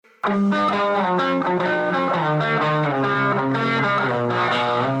This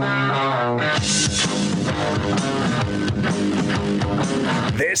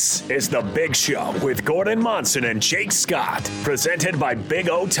is The Big Show with Gordon Monson and Jake Scott, presented by Big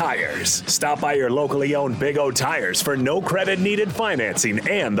O Tires. Stop by your locally owned Big O Tires for no credit needed financing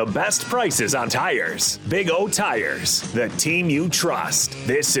and the best prices on tires. Big O Tires, the team you trust.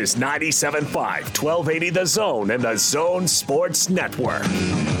 This is 97.5, 1280 The Zone and The Zone Sports Network.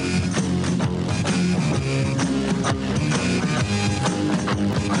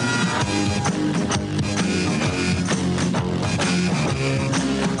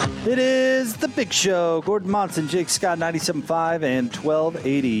 It is The Big Show. Gordon Monson, Jake Scott, 97.5 and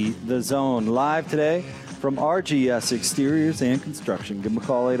 1280 The Zone. Live today from RGS Exteriors and Construction. Give them a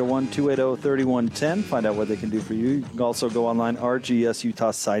call, 801-280-3110. Find out what they can do for you. You can also go online,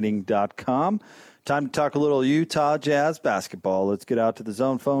 rgsutahsighting.com. Time to talk a little Utah Jazz basketball. Let's get out to the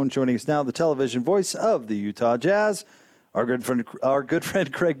Zone phone. Joining us now, the television voice of the Utah Jazz, our good friend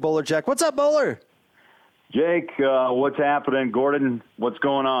Craig Bolerjack. What's up, Bowler? Jake, what's happening? Gordon, what's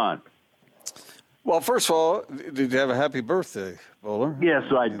going on? Well, first of all, did you have a happy birthday, Bowler? Yes,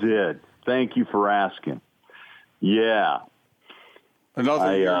 I did. Thank you for asking. Yeah.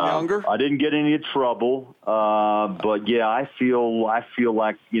 Another year younger? I didn't get any trouble, but yeah, I feel like,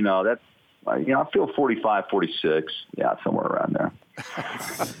 that's, I feel 45, 46. Yeah, somewhere around there.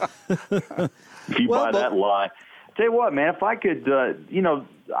 If you buy that lie. Tell you what, man, if I could, I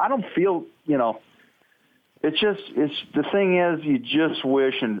don't feel, it's the thing is, you just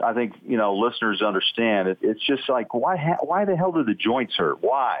wish, and I think, listeners understand it. It's just like, why the hell do the joints hurt?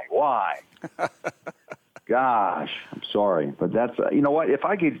 Why? Gosh, I'm sorry. But that's, what, if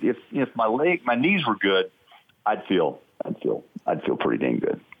I could, if my knees were good, I'd feel pretty dang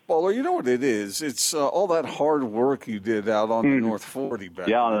good. Well, you know what it is? It's all that hard work you did out on the North 40 back.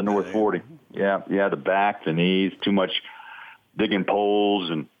 Yeah, on the North 40. Yeah, the back, the knees, too much digging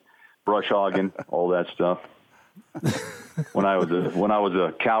poles and brush hogging, all that stuff. when I was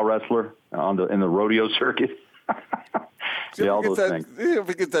a cow wrestler in the rodeo circuit. All those things. You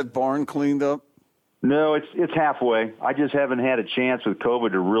ever get that barn cleaned up? No, it's halfway. I just haven't had a chance with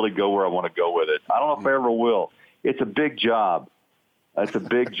COVID to really go where I want to go with it. I don't know if I ever will. It's a big job. It's a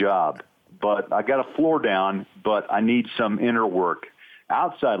big job. But I got a floor down, but I need some inner work.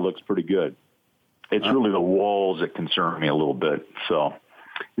 Outside looks pretty good. It's really the walls that concern me a little bit. So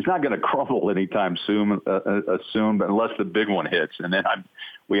it's not going to crumble anytime soon, but unless the big one hits, and then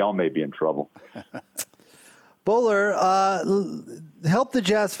we all may be in trouble. Bowler, help the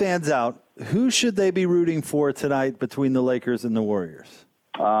Jazz fans out. Who should they be rooting for tonight between the Lakers and the Warriors?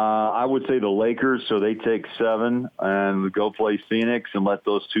 I would say the Lakers, so they take 7 and go play Phoenix and let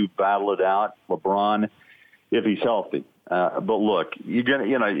those two battle it out. LeBron, if he's healthy. But look, you're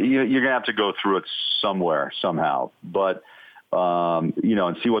gonna have to go through it somewhere, somehow. But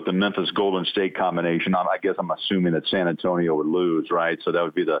and see what the Memphis Golden State combination. I guess I'm assuming that San Antonio would lose, right? So that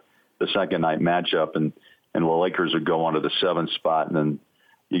would be the second night matchup, and the Lakers would go on to the 7th spot, and then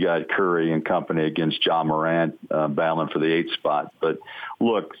you got Curry and company against Ja Morant battling for the 8th spot. But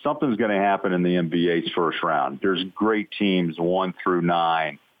look, something's going to happen in the NBA's first round. There's great teams 1 through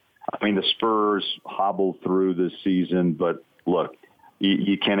 9. I mean, the Spurs hobbled through this season, but look,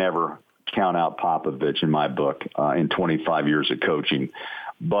 you can't ever count out Popovich in my book in 25 years of coaching.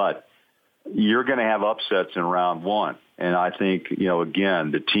 But you're going to have upsets in round 1. And I think,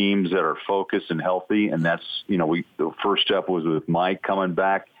 again, the teams that are focused and healthy, and that's, the first step was with Mike coming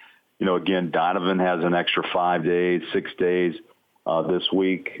back. Again, Donovan has an extra 5 days, 6 days this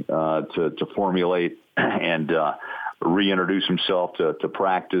week to formulate and reintroduce himself to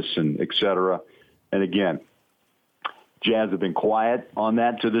practice and et cetera. And again, Jazz have been quiet on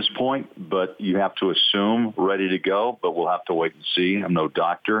that to this point, but you have to assume ready to go, but we'll have to wait and see. I'm no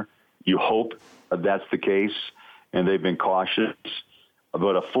doctor. You hope that's the case, and they've been cautious.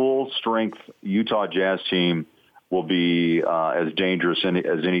 But a full-strength Utah Jazz team will be as dangerous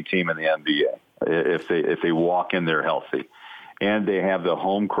as any team in the NBA if they walk in there healthy. And they have the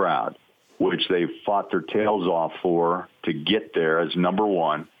home crowd, which they fought their tails off for to get there as number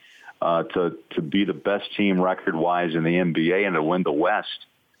 1, to be the best team record-wise in the NBA and to win the West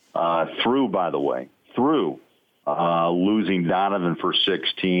through losing Donovan for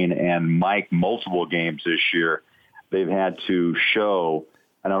 16 and Mike multiple games this year. They've had to show,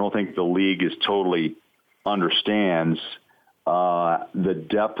 and I don't think the league is totally understands the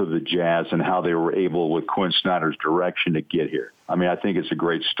depth of the Jazz and how they were able, with Quinn Snyder's direction, to get here. I mean, I think it's a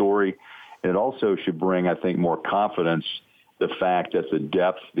great story. It also should bring, I think, more confidence, the fact that the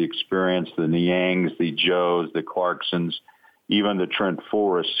depth, the experience, the Niangs, the Joes, the Clarksons, even the Trent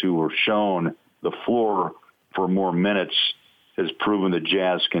Forrest, who were shown the floor for more minutes, has proven the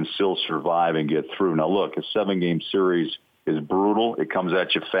Jazz can still survive and get through. Now, look, a 7-game series is brutal. It comes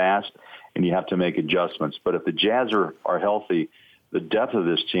at you fast, and you have to make adjustments. But if the Jazz are healthy, the depth of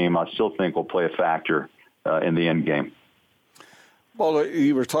this team, I still think, will play a factor in the end game. Well,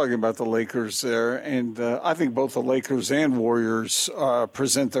 you were talking about the Lakers there, and I think both the Lakers and Warriors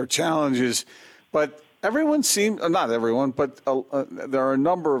present their challenges. But everyone seems, not everyone, but there are a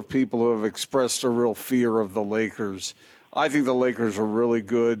number of people who have expressed a real fear of the Lakers. I think the Lakers are really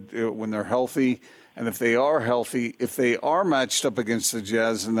good when they're healthy. And if they are healthy, if they are matched up against the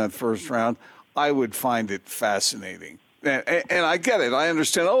Jazz in that first round, I would find it fascinating. And I get it. I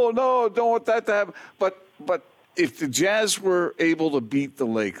understand, oh, no, don't want that to happen. But if the Jazz were able to beat the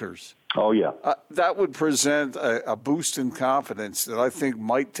Lakers, oh yeah, that would present a boost in confidence that I think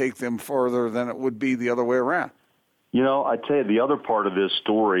might take them further than it would be the other way around. You know, I tell you, the other part of this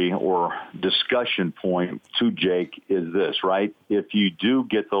story or discussion point too, Jake, is this, right? If you do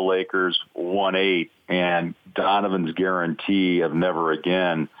get the Lakers 1-8 and Donovan's guarantee of never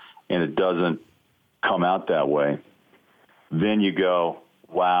again, and it doesn't come out that way, then you go,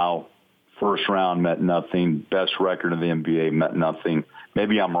 wow, first round meant nothing, best record in the NBA meant nothing.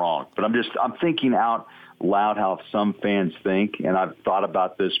 Maybe I'm wrong, but I'm thinking out loud how some fans think, and I've thought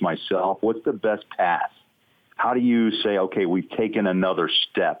about this myself. What's the best pass? How do you say, okay, we've taken another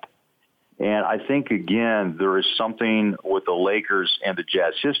step? And I think, again, there is something with the Lakers and the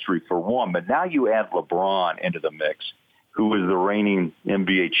Jazz history, for one, but now you add LeBron into the mix, who is the reigning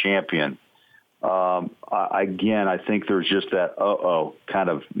NBA champion. I think there's just that kind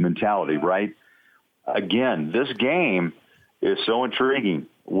of mentality, right? Again, this game is so intriguing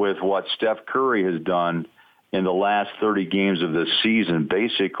with what Steph Curry has done in the last 30 games of this season,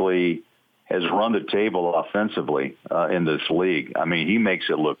 basically has run the table offensively in this league. I mean, he makes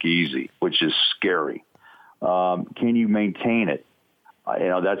it look easy, which is scary. Can you maintain it?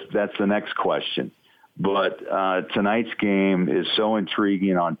 That's the next question. But tonight's game is so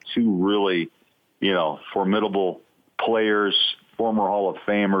intriguing on two really, formidable players, former Hall of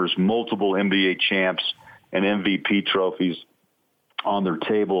Famers, multiple NBA champs, and MVP trophies on their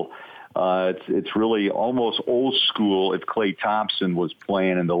table. It's really almost old school if Klay Thompson was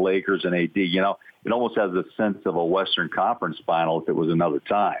playing in the Lakers and AD. It almost has a sense of a Western Conference final if it was another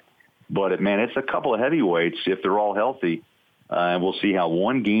time. But, it's a couple of heavyweights if they're all healthy. And we'll see how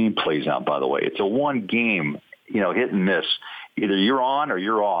one game plays out, by the way. It's a one game, hit and miss. Either you're on or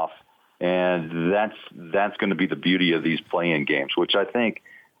you're off. And that's going to be the beauty of these play-in games, which I think,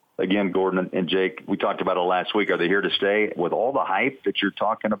 again, Gordon and Jake, we talked about it last week. Are they here to stay? With all the hype that you're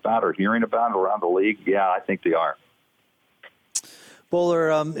talking about or hearing about around the league, yeah, I think they are.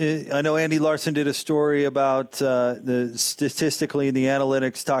 Bowler, I know Andy Larson did a story about the statistically in the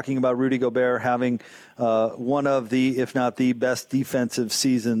analytics talking about Rudy Gobert having one of the, if not the best defensive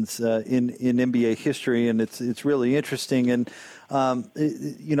seasons in NBA history, and it's really interesting. And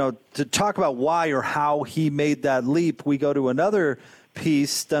to talk about why or how he made that leap, we go to another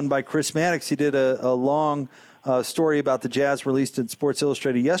piece done by Chris Mannix. He did a long story about the Jazz released in Sports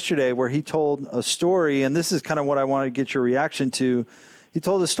Illustrated yesterday, where he told a story, and this is kind of what I want to get your reaction to. He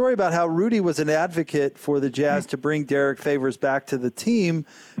told a story about how Rudy was an advocate for the Jazz to bring Derek Favors back to the team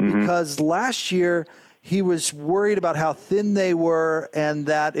because last year he was worried about how thin they were and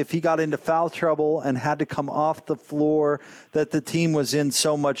that if he got into foul trouble and had to come off the floor, that the team was in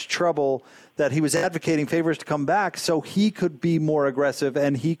so much trouble that he was advocating Favors to come back so he could be more aggressive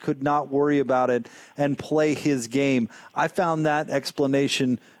and he could not worry about it and play his game. I found that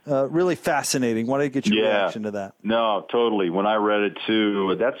explanation really fascinating. Wanted to get your reaction to that. No, totally. When I read it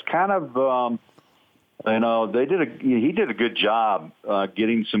too, that's kind of, he did a good job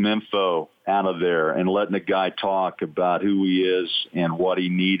getting some info out of there and letting the guy talk about who he is and what he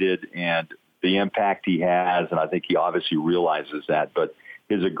needed and the impact he has. And I think he obviously realizes that, but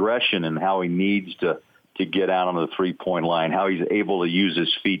his aggression and how he needs to get out on the three-point line, how he's able to use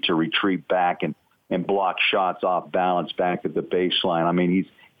his feet to retreat back and block shots off balance back at the baseline. I mean,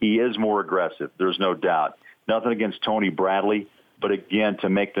 he is more aggressive. There's no doubt. Nothing against Tony Bradley, but again, to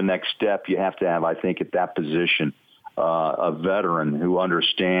make the next step, you have to have, I think, at that position, a veteran who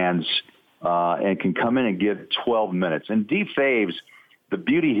understands and can come in and give 12 minutes. And D. Faves, the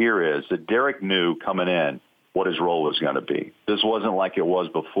beauty here is that Derek knew coming in what his role was going to be. This wasn't like it was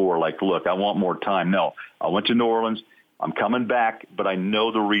before, like, look, I want more time. No, I went to New Orleans. I'm coming back, but I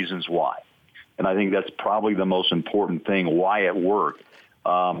know the reasons why. And I think that's probably the most important thing, why it worked.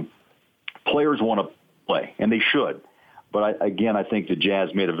 Players want to play, and they should. But, I think the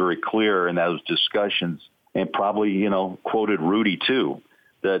Jazz made it very clear in those discussions and probably, quoted Rudy too,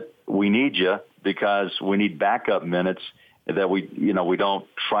 that we need you because we need backup minutes, that we don't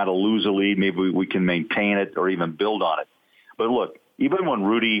try to lose a lead. Maybe we can maintain it or even build on it. But look, even when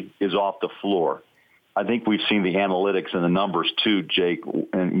Rudy is off the floor, I think we've seen the analytics and the numbers too, Jake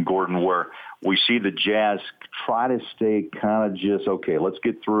and Gordon, where we see the Jazz try to stay kind of just, okay, let's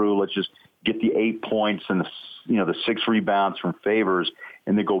get through. Let's just get the 8 points and the 6 rebounds from Favors,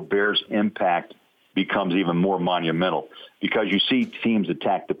 and the Gobert's impact becomes even more monumental because you see teams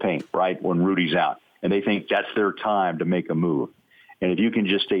attack the paint, right, when Rudy's out, and they think that's their time to make a move. And if you can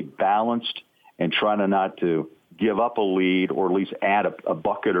just stay balanced and try to not to give up a lead or at least add a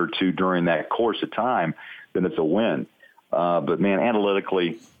bucket or two during that course of time, then it's a win. But, man,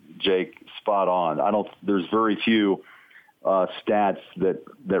 analytically, Jake, spot on. There's very few stats that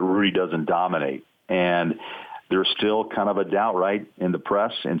Rudy doesn't dominate. And there's still kind of a doubt, right, in the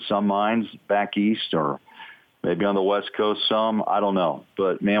press, in some minds back east or maybe on the West Coast some. I don't know.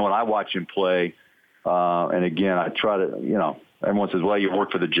 But, man, when I watch him play, and, again, I try to, everyone says, well, you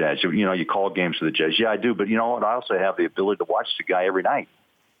work for the Jazz. You call games for the Jazz. Yeah, I do. But you know what? I also have the ability to watch the guy every night.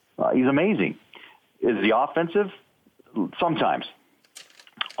 He's amazing. Is he offensive? Sometimes.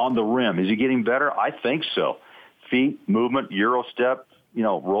 On the rim, is he getting better? I think so. Feet, movement, Euro step,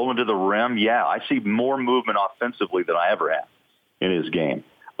 rolling to the rim. Yeah, I see more movement offensively than I ever have in his game.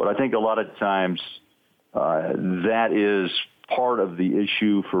 But I think a lot of times that is part of the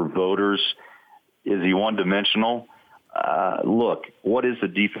issue for voters. Is he one-dimensional? Look, what is the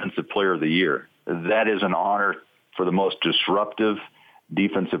Defensive Player of the Year? That is an honor for the most disruptive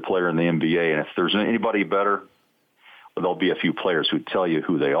defensive player in the NBA. And if there's anybody better, well, there'll be a few players who tell you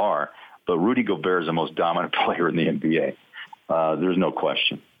who they are. But Rudy Gobert is the most dominant player in the NBA. There's no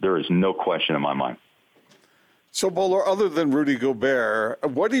question. There is no question in my mind. So, Bowler, other than Rudy Gobert,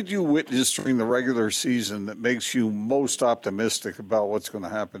 what did you witness during the regular season that makes you most optimistic about what's going to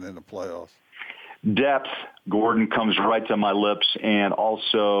happen in the playoffs? Depth, Gordon, comes right to my lips, and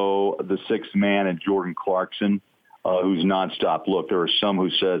also the sixth man in Jordan Clarkson, who's nonstop. Look, there are some who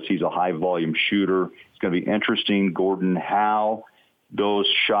says he's a high-volume shooter. It's going to be interesting, Gordon, how those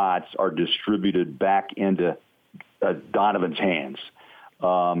shots are distributed back into Donovan's hands.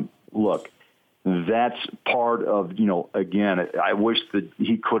 Look, that's part of, again, I wish that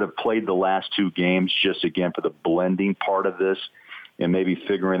he could have played the last two games just, again, for the blending part of this and maybe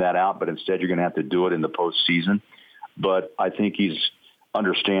figuring that out, but instead you're going to have to do it in the postseason. But I think he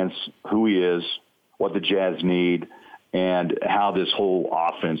understands who he is, what the Jazz need, and how this whole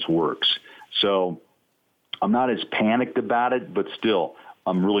offense works. So I'm not as panicked about it, but still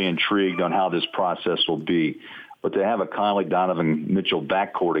I'm really intrigued on how this process will be. But to have a Conley, Donovan, Mitchell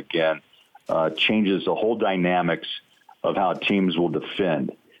backcourt again changes the whole dynamics of how teams will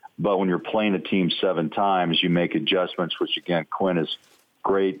defend. But when you're playing a team 7 times, you make adjustments, which, again, Quinn is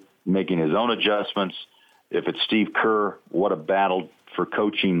great making his own adjustments. If it's Steve Kerr, what a battle for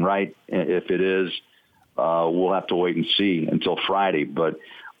coaching, right? If it is, we'll have to wait and see until Friday. But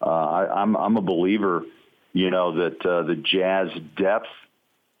I'm a believer, that the Jazz depth,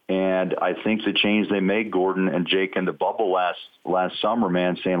 and I think the change they made, Gordon and Jake, in the bubble last summer,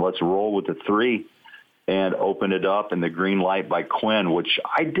 man, saying let's roll with the 3 and open it up in the green light by Quinn, which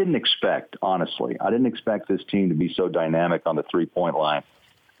I didn't expect, honestly. I didn't expect this team to be so dynamic on the 3-point line.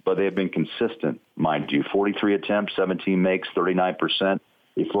 But they have been consistent, mind you. 43 attempts, 17 makes, 39%.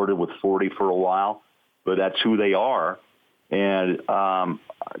 They flirted with 40 for a while, but that's who they are. And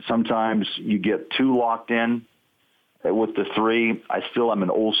sometimes you get too locked in with the 3. I still am an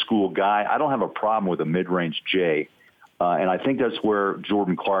old-school guy. I don't have a problem with a mid-range J. And I think that's where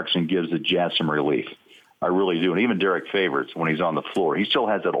Jordan Clarkson gives the Jazz some relief. I really do. And even Derek Favors, when he's on the floor, he still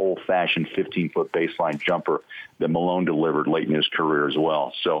has that old-fashioned 15-foot baseline jumper that Malone delivered late in his career as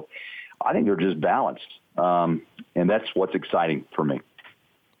well. So I think they're just balanced. And that's what's exciting for me.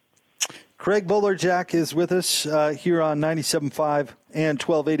 Craig Bolerjack is with us here on 97.5 and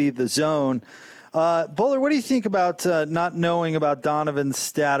 1280 The Zone. Bowler, what do you think about not knowing about Donovan's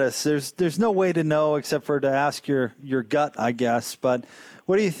status? There's no way to know except for to ask your gut, I guess. But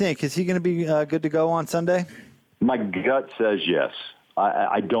what do you think? Is he going to be good to go on Sunday? My gut says yes.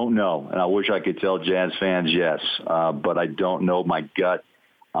 I don't know, and I wish I could tell Jazz fans yes, but I don't know. My gut,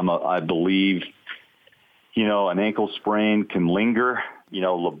 I believe, an ankle sprain can linger.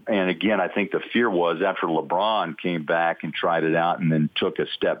 And again, I think the fear was after LeBron came back and tried it out and then took a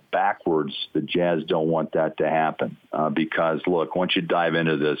step backwards, the Jazz don't want that to happen because, look, once you dive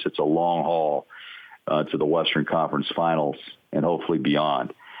into this, it's a long haul to the Western Conference Finals and hopefully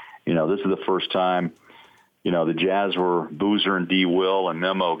beyond. This is the first time The Jazz were Boozer and D. Will, and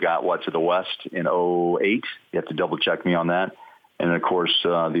Memo got to the West in 2008. You have to double-check me on that. And, of course,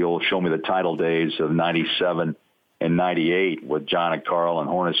 the old show me the title days of 97 and 98 with John and Carl and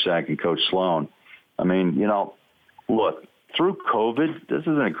Hornacek and Coach Sloan. I mean, look, through COVID, this is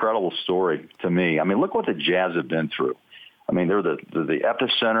an incredible story to me. I mean, look what the Jazz have been through. I mean, they're the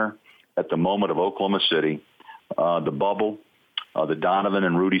epicenter at the moment of Oklahoma City, the bubble, the Donovan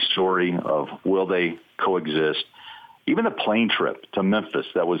and Rudy story of will they coexist. Even the plane trip to Memphis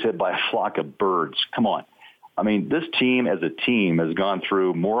that was hit by a flock of birds. Come on. I mean, this team as a team has gone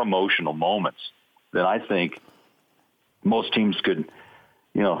through more emotional moments than I think most teams could,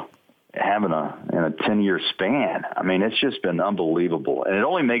 have in a 10-year span. I mean, it's just been unbelievable. And it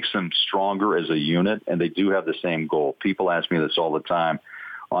only makes them stronger as a unit, and they do have the same goal. People ask me this all the time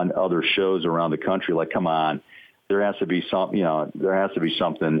on other shows around the country, like, come on, there has to be something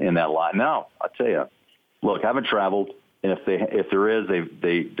in that line. No, I'll tell you, look, I haven't traveled, and if there is,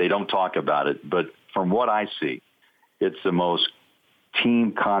 they don't talk about it. But from what I see, it's the most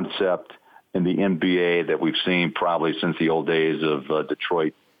team concept in the NBA that we've seen probably since the old days of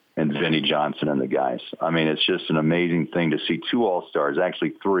Detroit and Vinnie Johnson and the guys. I mean, it's just an amazing thing to see two All-Stars,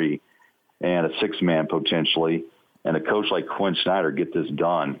 actually three, and a six-man potentially, and a coach like Quinn Snyder get this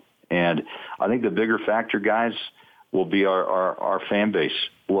done. And I think the bigger factor, guys, will be our fan base.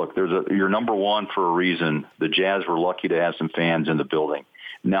 Look, you're number one for a reason. The Jazz were lucky to have some fans in the building.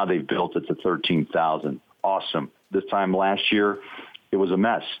 Now they've built it to 13,000. Awesome. This time last year, it was a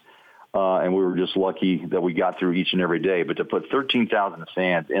mess. And we were just lucky that we got through each and every day. But to put 13,000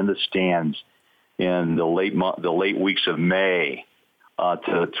 fans in the stands in the late weeks of May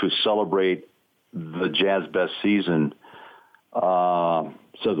to celebrate the Jazz best season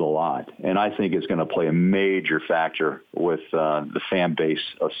says a lot. And I think it's going to play a major factor with the fan base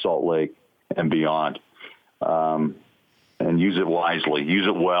of Salt Lake and beyond. And use it wisely. Use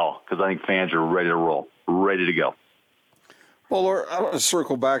it well, because I think fans are ready to roll, ready to go. Well, I want to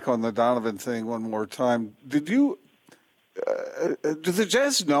circle back on the Donovan thing one more time. Do the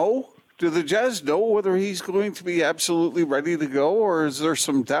Jazz know? Do the Jazz know whether he's going to be absolutely ready to go, or is there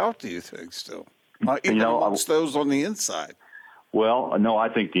some doubt, do you think, still? Even amongst those on the inside? Well, no, I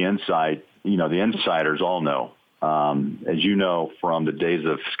think the insiders all know. As you know, from the days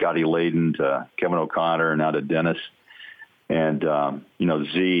of Scotty Layden to Kevin O'Connor, now to Dennis, and,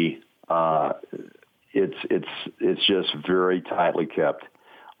 Z, it's just very tightly kept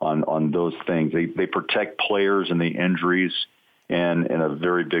on those things. They protect players and the injuries in a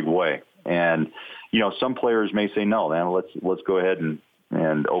very big way. And, some players may say, no, man, let's go ahead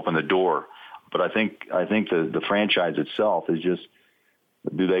and open the door. But I think the franchise itself is just,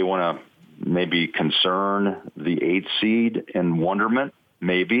 do they want to maybe concern the 8th seed in wonderment?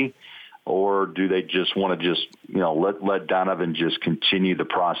 Maybe. Or do they just want to let Donovan just continue the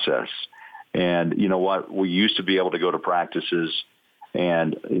process? And you know what? We used to be able to go to practices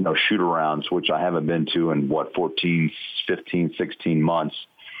and, shoot-arounds, which I haven't been to in, 14, 15, 16 months.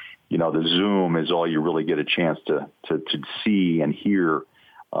 The Zoom is all you really get a chance to see and hear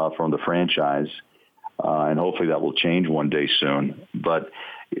from the franchise. And hopefully that will change one day soon. But,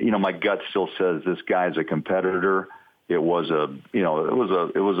 my gut still says this guy's a competitor. It was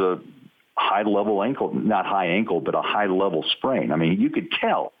a high-level ankle, not high ankle, but a high-level sprain. I mean, you could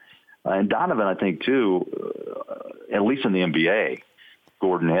tell. And Donovan, I think, too, at least in the NBA,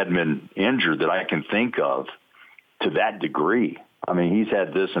 Gordon Hedman injured that I can think of to that degree. I mean, he's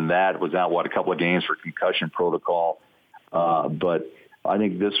had this and that, was out, a couple of games for concussion protocol. But I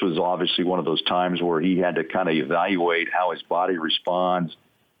think this was obviously one of those times where he had to kind of evaluate how his body responds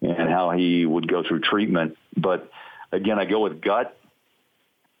and how he would go through treatment. But, again, I go with gut.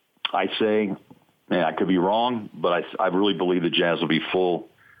 I say, I could be wrong, but I really believe the Jazz will be full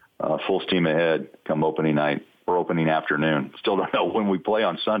steam ahead come opening night or opening afternoon. Still don't know when we play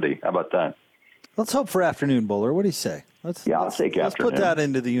on Sunday. How about that? Let's hope for afternoon, Bowler. What do you say? I'll take afternoon. Let's put that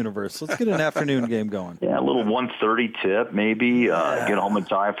into the universe. Let's get an afternoon game going. Yeah, a little 1:30 tip maybe. Get home in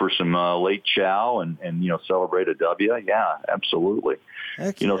time for some late chow and celebrate a W. Yeah, absolutely.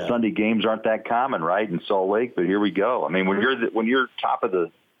 Heck Sunday games aren't that common, right, in Salt Lake, but here we go. I mean, when you're top of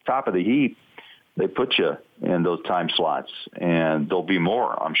the heap, they put you in those time slots, and there'll be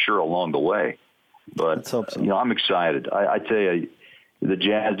more, I'm sure, along the way. But, let's hope so. I'm excited. I tell you, the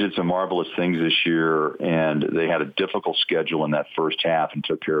Jazz did some marvelous things this year, and they had a difficult schedule in that first half and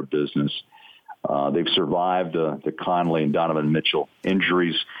took care of business. They've survived the Conley and Donovan Mitchell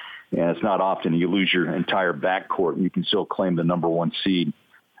injuries, and it's not often you lose your entire backcourt and you can still claim the number one seed,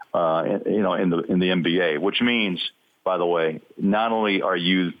 in the NBA, which means, by the way, not only are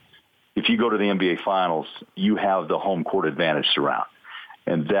you if you go to the NBA Finals, you have the home court advantage throughout.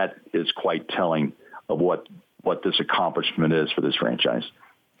 And that is quite telling of what this accomplishment is for this franchise.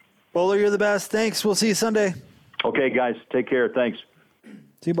 Bowler, you're the best. Thanks. We'll see you Sunday. Okay, guys. Take care. Thanks.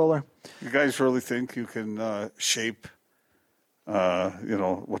 See you, Bowler. You guys really think you can shape,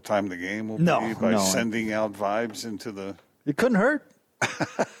 what time the game will be by sending out vibes into the... It couldn't hurt.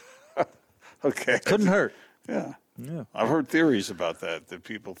 Okay. It couldn't hurt. Yeah. I've heard theories about that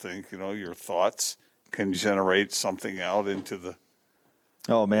people think, your thoughts can generate something out into the...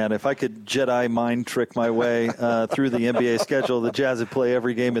 Oh, man, if I could Jedi mind trick my way through the NBA schedule, the Jazz would play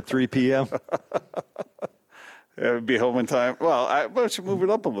every game at 3 p.m. It would be home in time. Well, I should move it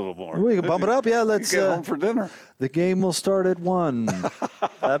up a little more. We can bump it up. Yeah, let's get home for dinner. The game will start at 1.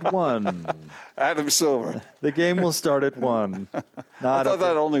 At 1. Adam Silver. The game will start at 1. I thought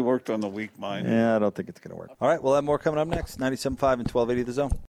that only worked on the weak mind. Yeah, I don't think it's going to work. All right, we'll have more coming up next. 97.5 and 1280 The Zone.